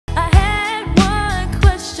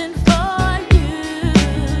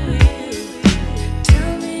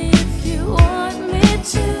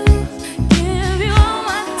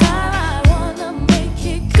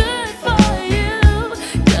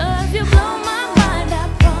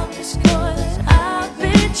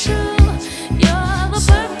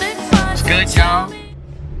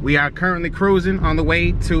we are currently cruising on the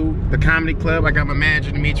way to the comedy club. I got my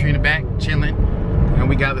manager Dimitri in the back, chilling. And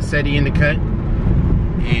we got Lacetti in the cut.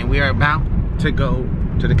 And we are about to go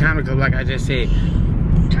to the comedy club, like I just said.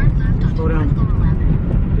 Turn left on Slow down.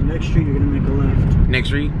 11. The next street, you're gonna make a left. Next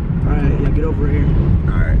street? Alright, yeah, get over here.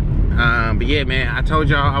 Alright. But yeah, man, I told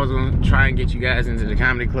y'all I was gonna try and get you guys into the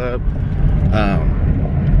comedy club.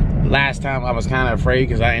 Last time I was kind of afraid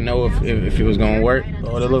because I didn't know if it was gonna work.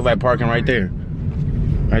 Oh, it looked like parking right there.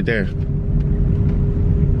 Right there.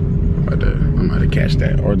 I'm about to catch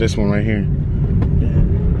that. Or this one right here. Yeah.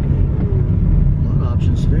 A lot of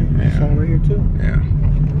options today. Yeah. This one right here too. Yeah.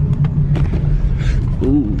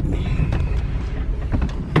 Ooh.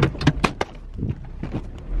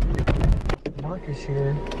 Marcus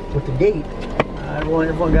here with the date.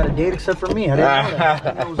 Everyone got a date except for me. I didn't know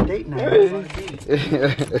that. I was dating now.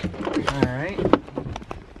 Alright.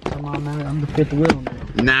 I'm the fifth wheel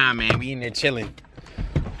now. Nah, man, we in there chilling.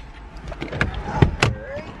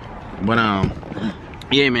 But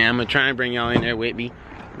yeah, man, I'm gonna try and bring y'all in there with me.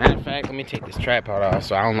 Matter of fact, let me take this tripod off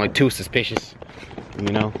so I don't look too suspicious,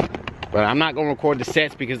 you know. But I'm not gonna record the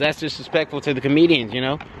sets because that's disrespectful to the comedians, you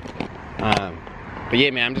know. But yeah,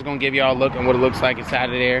 man, I'm just gonna give y'all a look at what it looks like inside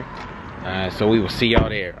of there. So we will see y'all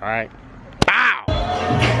there, all right? Bow!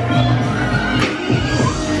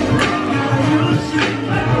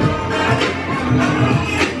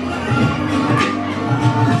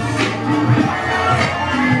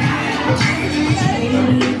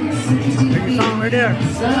 Take your song right there.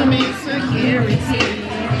 Some insecurity.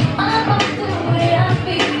 I'm on the way I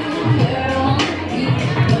feel.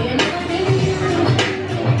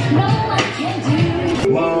 No one can do.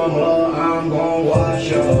 Mama, I'm gon'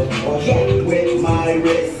 wash up with my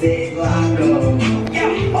wrist locked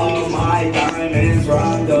up. All my diamonds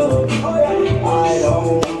rocked up. I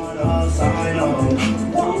don't wanna sign up.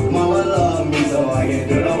 Mama love me so I can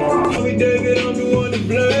do the wrong. Mommy David, I'm the one to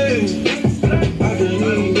blame. I can't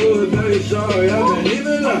even do it, baby, sorry, I can't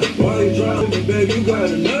even lie. Why you trying to, baby, you got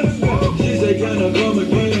another girl. She said, can I come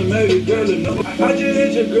again and maybe girl enough. I just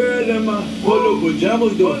hit your girl in my polo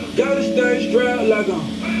pajamas, though. Gotta stay strapped like I'm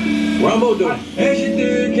Rumble though, and she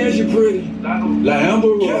did, can she pretty, like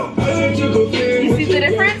Amber Rock. You see the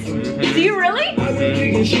difference? Do you really?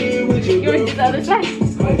 You want to do the other side? You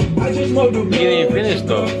didn't even finish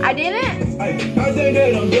though. I didn't? I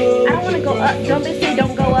don't want to go up. Don't they say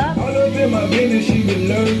don't go up? You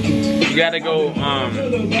gotta go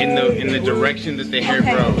in the direction that the hair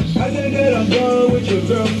grows. I think that I'm done with your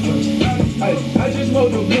girlfriend. I just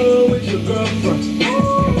smoked the blood with your girlfriend.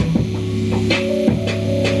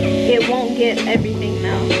 It won't get everything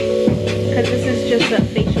now. Because this is just a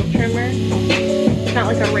facial trimmer. It's not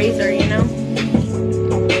like a razor, you know?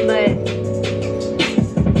 But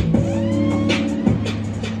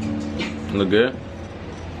look good?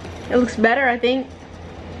 it looks better, I think.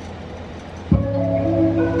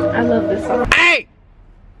 I love this song. Hey!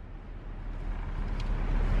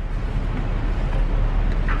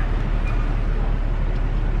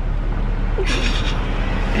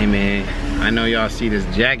 Hey man, I know y'all see this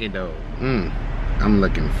jacket though. I'm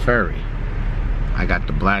looking furry. I got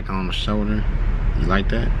the black on the shoulder. You like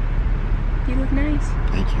that? You look nice.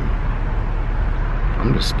 Thank you.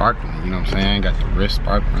 I'm just sparkling, you know what I'm saying? Got the wrist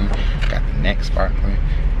sparkling, got the neck sparkling.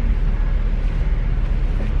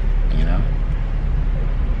 You know?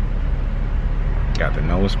 Got the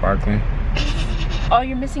nose sparkling. All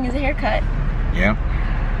you're missing is a haircut. Yep.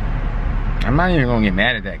 I'm not even gonna get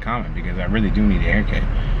mad at that comment because I really do need a haircut.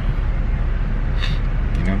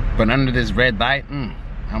 You know? But under this red light, I'm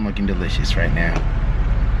looking delicious right now.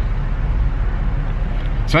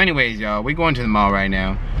 So anyways, y'all, we're going to the mall right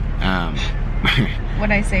now.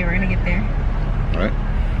 What'd I say? We're gonna get there. What?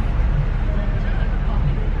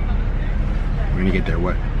 We're gonna get there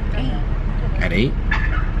what? 8. At 8?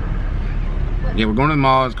 Yeah, we're going to the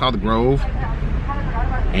mall. It's called the Grove.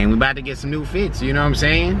 And we're about to get some new fits, you know what I'm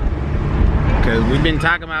saying? Because we've been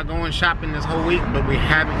talking about going shopping this whole week, but we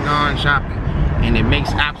haven't gone shopping. And it makes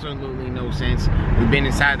absolutely no sense. We've been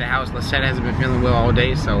inside the house. Lissette hasn't been feeling well all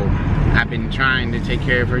day, so I've been trying to take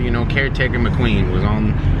care of her. You know, caretaker McQueen was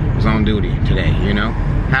on duty today, you know?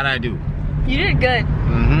 How'd I do? You did good.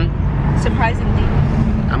 Surprisingly.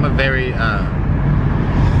 I'm a very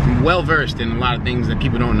well-versed in a lot of things that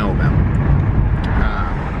people don't know about.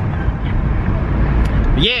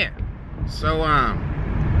 Yeah, so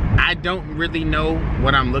I don't really know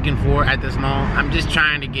what I'm looking for at this mall. I'm just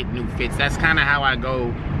trying to get new fits. That's kind of how I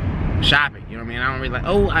go shopping, you know what I mean? I don't really like,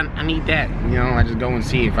 oh, I need that. You know, I just go and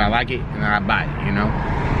see if I like it and I buy it, you know?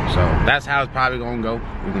 So that's how it's probably gonna go.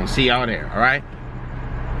 We're gonna see y'all there, all right?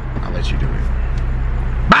 I'll let you do it.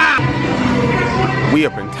 Bye! We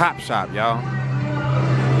up in Top Shop, y'all.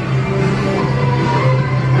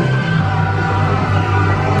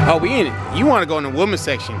 Oh, we in it. You want to go in the women's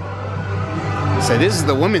section. So this is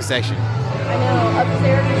the women's section. I know,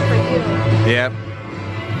 upstairs is for you. Yep.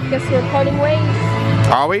 Guess we're parting ways.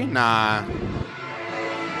 Are we? Nah.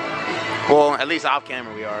 Well, at least off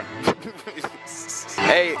camera we are.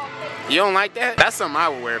 Hey, you don't like that? That's something I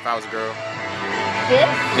would wear if I was a girl. This?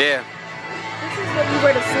 Yeah. This is what you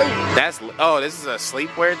wear to sleep. That's, oh, this is a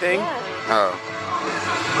sleepwear thing? Yeah.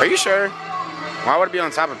 Oh. Are you sure? Why would it be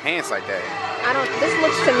on top of pants like that? I don't, this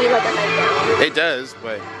looks to me like a nightgown. It does,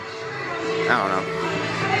 but I don't know.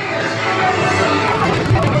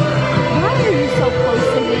 Why are you so close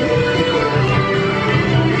to me?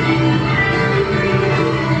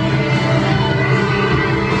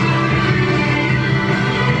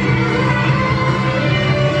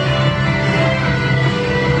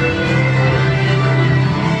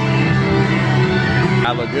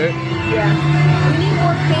 I look good? Yeah. You need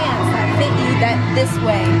more pants that fit you this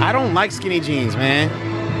way. I don't like skinny jeans, man.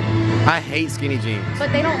 I hate skinny jeans.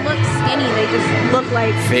 But they don't look skinny, they just look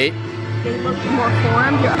like fit. They look more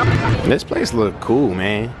formed. This place look cool,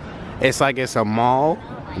 man. It's like it's a mall,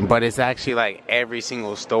 but it's actually like every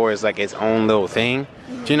single store is like its own little thing.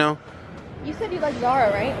 Do you know? You said you like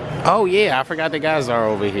Zara, right? Oh yeah, I forgot the guys are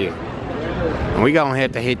over here. And we gonna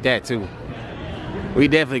have to hit that too. We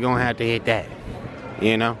definitely gonna have to hit that.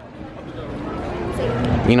 You know?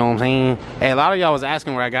 You know what I'm saying? Hey, a lot of y'all was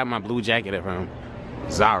asking where I got my blue jacket from.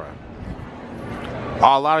 Zara.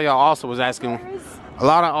 Oh, a lot of y'all also was asking. A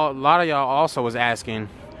lot of y'all also was asking,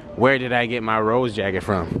 where did I get my rose jacket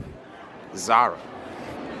from? Zara.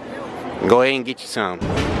 Go ahead and get you some.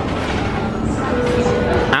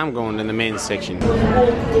 I'm going to the men's section.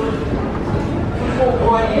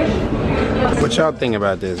 What y'all think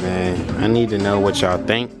about this, man? I need to know what y'all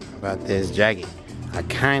think about this jacket. I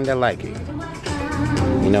kinda like it.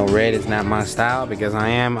 You know, red is not my style because I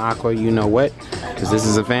am Aqua, you know what? Because this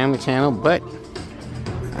is a family channel, but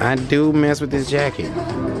I do mess with this jacket.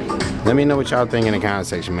 Let me know what y'all think in the comment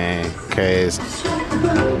section, man. Because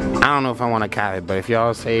I don't know if I want to cop it, but if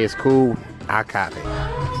y'all say it's cool, I'll cop it.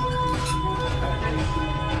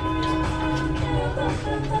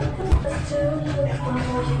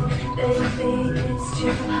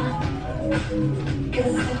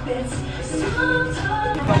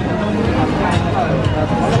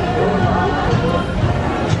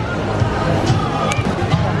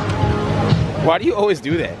 Why do you always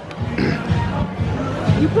do that?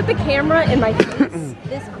 You put the camera in my face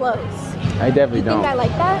this close. I definitely you don't. Think I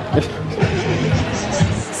like that?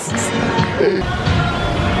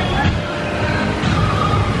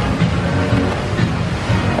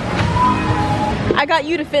 I got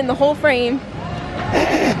you to fit in the whole frame.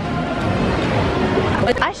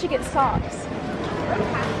 I should get socks.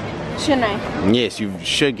 Shouldn't I? Yes, you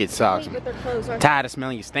should get socks. Wait, but they're closed, aren't Tired of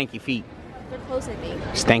smelling your stinky feet. they're closed, I think.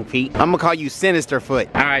 Stank feet. I'm gonna call you Sinister Foot.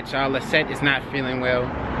 All right, y'all. Lisette is not feeling well,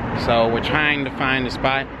 so we're trying to find a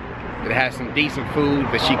spot that has some decent food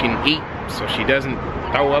that she can eat, so she doesn't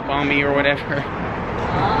throw up on me or whatever.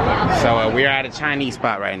 So we're at a Chinese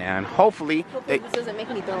spot right now, and hopefully this doesn't make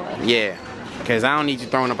me throw up. yeah, because I don't need you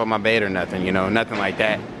throwing up on my bed or nothing, you know, nothing like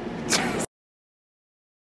that.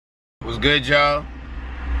 What's good, y'all?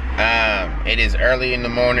 It is early in the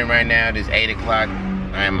morning right now. It is 8 o'clock.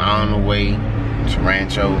 I am on the way to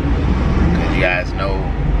Rancho because you guys know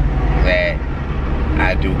that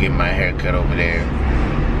I do get my hair cut over there.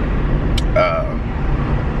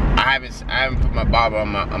 I haven't put my barber on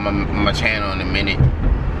my channel in a minute,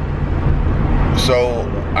 so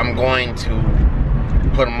I'm going to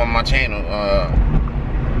put him on my channel.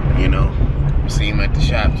 You know, see him at the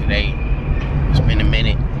shop today. It's been a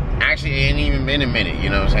minute. Actually, it ain't even been a minute. You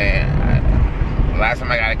know what I'm saying? Last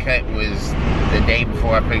time I got a cut was the day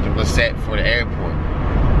before I picked up Lisette for the airport,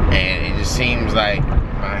 and it just seems like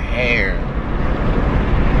my hair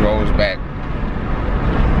grows back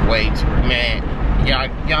way too. Man,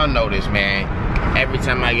 y'all know this, man. Every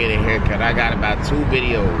time I get a haircut, I got about 2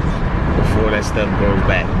 videos before that stuff grows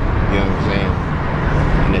back. You know what I'm saying?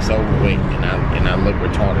 And it's over with, and I look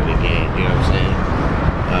retarded again. You know what I'm saying?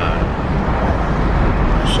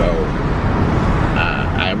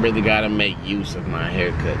 I really gotta make use of my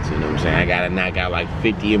haircuts, you know what I'm saying? I gotta knock out like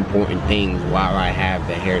 50 important things while I have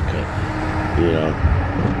the haircut, you know?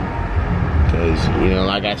 Cause, you know,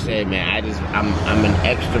 like I said, man, I'm an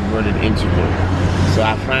extroverted introvert. So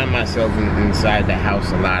I find myself inside the house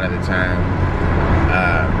a lot of the time.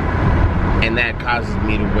 And that causes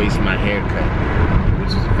me to waste my haircut, which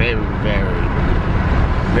is very, very,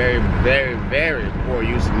 very, very, very poor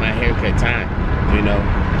use of my haircut time. You know,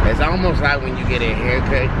 it's almost like when you get a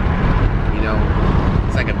haircut. You know,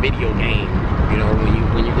 it's like a video game. You know,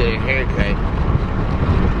 when you get a haircut,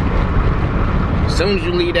 as soon as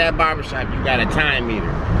you leave that barbershop, you got a time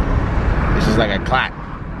meter. This is like a clock,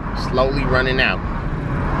 slowly running out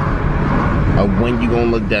of when you gonna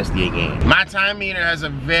look dusty again. My time meter has a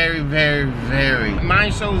very,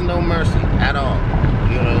 mine shows no mercy at all.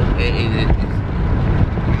 You know,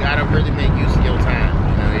 you gotta really make use of your time.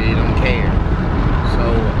 You know, they don't care. So,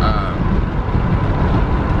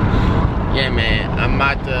 yeah, man, I'm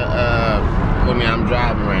about to, I'm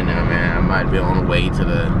driving right now, man. I might be on the way to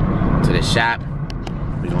the shop.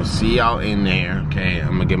 We're gonna see y'all in there, okay?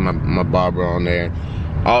 I'm gonna get my barber on there.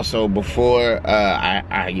 Also, before I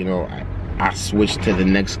switch to the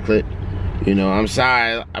next clip, you know, I'm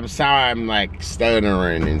sorry I'm like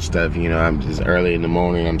stuttering and stuff, you know. I'm just early in the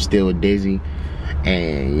morning, I'm still dizzy,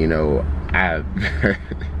 and you know,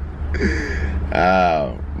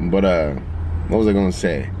 what was I gonna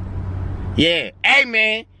say? Yeah, hey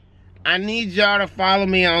man, I need y'all to follow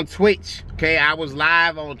me on Twitch, okay? I was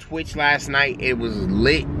live on Twitch last night. It was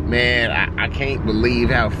lit, man. I can't believe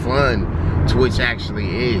how fun Twitch actually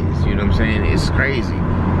is. You know what I'm saying? It's crazy.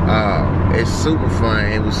 It's super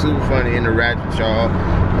fun. It was super fun to interact with y'all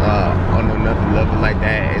on another level like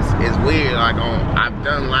that. It's weird. Like I've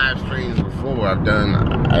done live streams before. I've done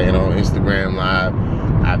you know, Instagram Live.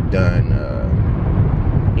 I've done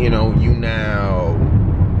you know, YouNow,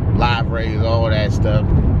 live rays, all that stuff.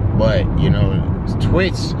 But you know,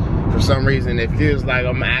 Twitch, for some reason, it feels like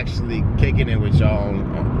I'm actually kicking it with y'all,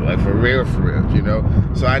 like for real, you know.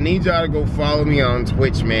 So I need y'all to go follow me on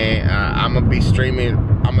Twitch, man. I'm gonna be streaming.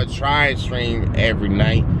 I'm gonna try and stream every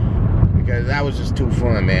night because that was just too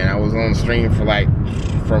fun, man. I was on stream for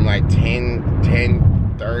from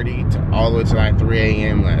 10:30 to all the way to like 3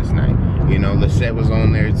 a.m. last night. You know, Lisette was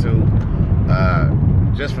on there too.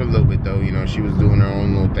 Just for a little bit though, you know, she was doing her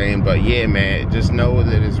own little thing. But yeah, man, just know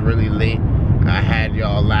that it's really lit. I had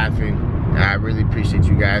y'all laughing. I really appreciate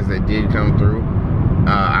you guys that did come through.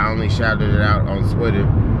 I only shouted it out on Twitter.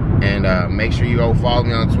 And make sure you go follow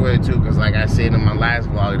me on Twitter too, because like I said in my last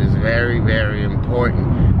vlog, it is very, very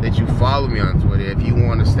important that you follow me on Twitter if you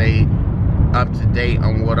want to stay up to date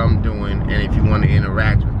on what I'm doing and if you want to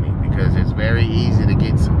interact with me, because it's very easy to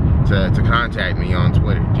get to contact me on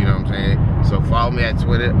Twitter. You know what I'm saying? So follow me at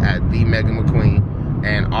Twitter at TheMegaMcQueen,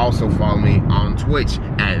 and also follow me on Twitch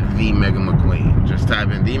at TheMegaMcQueen. Just type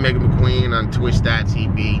in TheMegaMcQueen on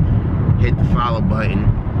Twitch.tv, hit the follow button,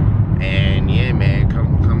 and yeah, man, come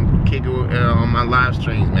kick it on my live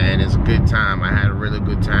streams, man. It's a good time. I had a really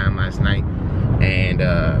good time last night, and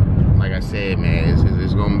like I said, man,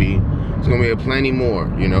 it's gonna be a plenty more.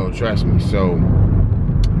 You know, trust me. So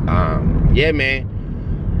yeah, man.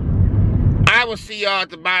 I will see y'all at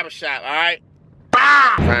the barbershop, alright?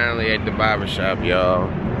 Finally at the barbershop, y'all.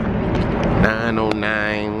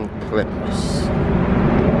 909 Clips.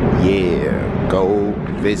 Yeah, go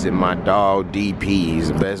visit my dog DP's,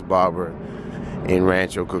 the best barber in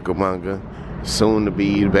Rancho Cucamonga. Soon to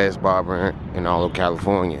be the best barber in all of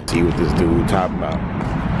California. See what this dude talking about.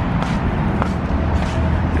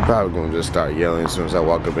 He's probably gonna just start yelling as soon as I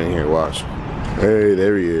walk up in here. Watch. Hey,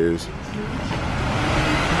 there he is.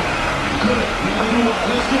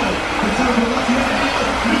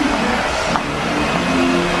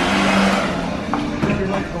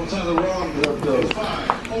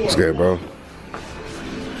 What's good, bro?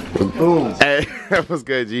 Boom. Hey, what's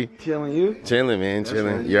good, G? Chilling, you? Chilling, man,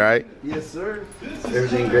 chilling. You alright? Yes, sir.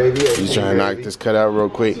 Everything gravy. You trying to knock this cut out real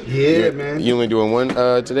quick? Yeah, man. You only doing one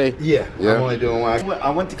today? Yeah, I'm only doing one. I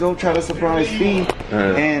went to go try to surprise Fee,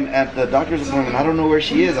 and at the doctor's appointment, I don't know where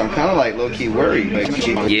she is. I'm kind of like low-key worried.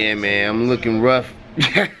 Yeah, man, I'm looking rough.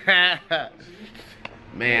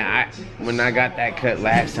 Man, when I got that cut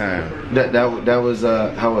last time, that was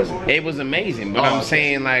how was it? It was amazing. But I'm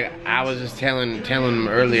saying, like, I was just telling them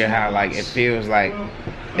earlier how like it feels like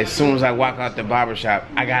as soon as I walk out the barbershop,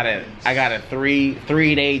 I got a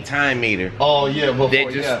 3-day time meter. Oh yeah, before that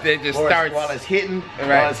just starts while it's hitting. Right.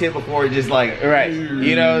 While it's hit before it just like right.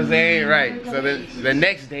 You know what I'm saying? Right. So the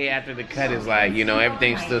next day after the cut is like, you know,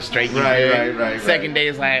 everything's still straight. Right. Second day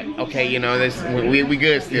is like, okay, you know, we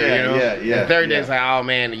good still. Yeah, you know. Yeah. The third day is like, oh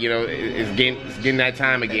man, you know, it's getting that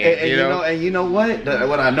time again. And you know what?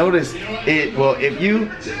 What I noticed,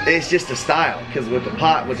 it's just a style, because with the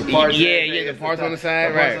parts. Yeah, the parts on the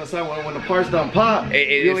side, right? parts on when the parts don't pop,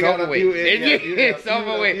 it's over with. It's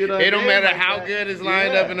over with. It don't matter how good it's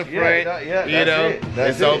lined up in the front. You know,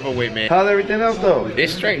 it's over with, man. How's everything else though?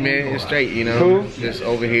 It's straight, man. It's straight. You know, cool. Just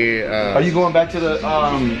over here. Are you going back to the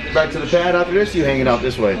pad after this? Or you hanging out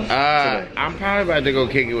this way? I'm probably about to go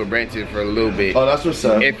kick it with Brenton for a little bit. Oh, that's what's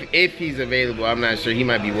up. If he's available, I'm not sure. He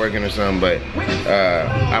might be working or something, but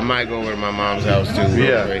I might go over to my mom's house too.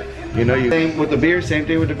 Yeah. You know, same with the beer, same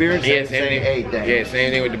thing with the beer. Yeah, same thing. Yeah,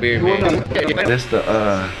 same thing with the beer, man.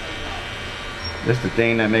 That's the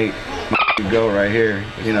thing that make my go right here.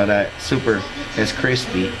 You know, that super, it's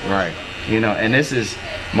crispy. Right. You know, and this is,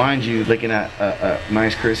 mind you, looking at a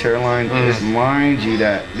nice crisp hairline, this mind you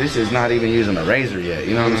that this is not even using a razor yet,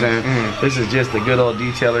 you know what I'm saying? This is just the good old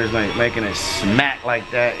detailers making it smack like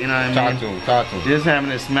that, you know what I mean? Talk to him. Just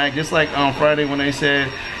having it smack, just like on Friday when they said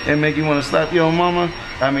it make you want to slap your mama.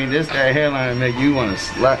 I mean, that hairline make you want to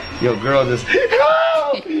slap your girl just,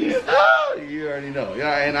 oh, you already know.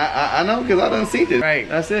 Yeah, and I know because I done seen this. Right.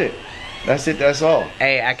 That's it. That's all.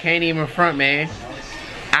 Hey, I can't even front, man.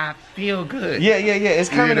 I feel good. Yeah. It's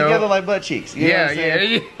coming together like butt cheeks. You know what I'm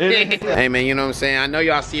saying? Hey, man, you know what I'm saying? I know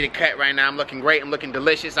y'all see the cut right now. I'm looking great. I'm looking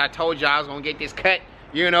delicious. I told y'all I was going to get this cut,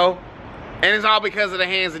 you know? And it's all because of the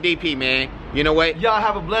hands of DP, man. You know what? Y'all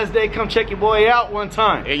have a blessed day. Come check your boy out one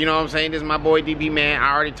time. And you know what I'm saying? This is my boy DP, man.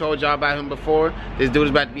 I already told y'all about him before. This dude is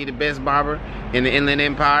about to be the best barber in the Inland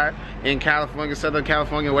Empire, in California, Southern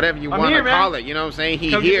California, whatever you want to call it. You know what I'm saying? He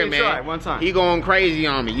come here, man. Try one time. He going crazy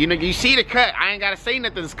on me. You know, you see the cut. I ain't got to say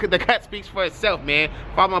nothing. The cut speaks for itself, man.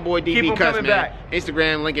 Follow my boy DP Cuts, man. Back.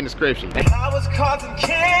 Instagram, link in the description. I was cotton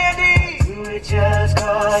candy. You were just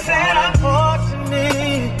cause that I to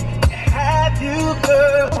me.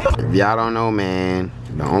 If y'all don't know, man,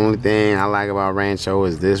 the only thing I like about Rancho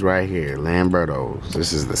is this right here, Lamberto's.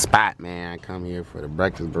 This is the spot, man. I come here for the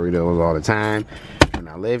breakfast burritos all the time. When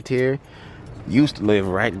I lived here, used to live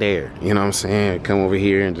right there. You know what I'm saying? I'd come over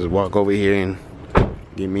here and just walk over here and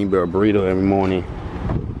get me a burrito every morning.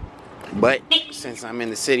 But since I'm in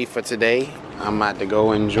the city for today, I'm about to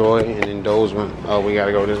go enjoy and indulge one. Oh, we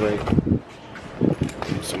gotta go this way.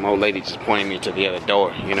 Some old lady just pointed me to the other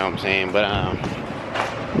door, you know what I'm saying? But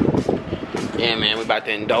yeah, man, we about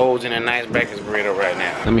to indulge in a nice breakfast burrito right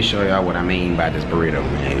now. Let me show y'all what I mean by this burrito,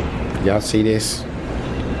 man. Y'all see this?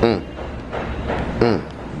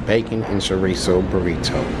 Bacon and chorizo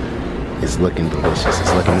burrito. It's looking delicious.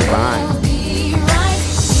 It's looking fine.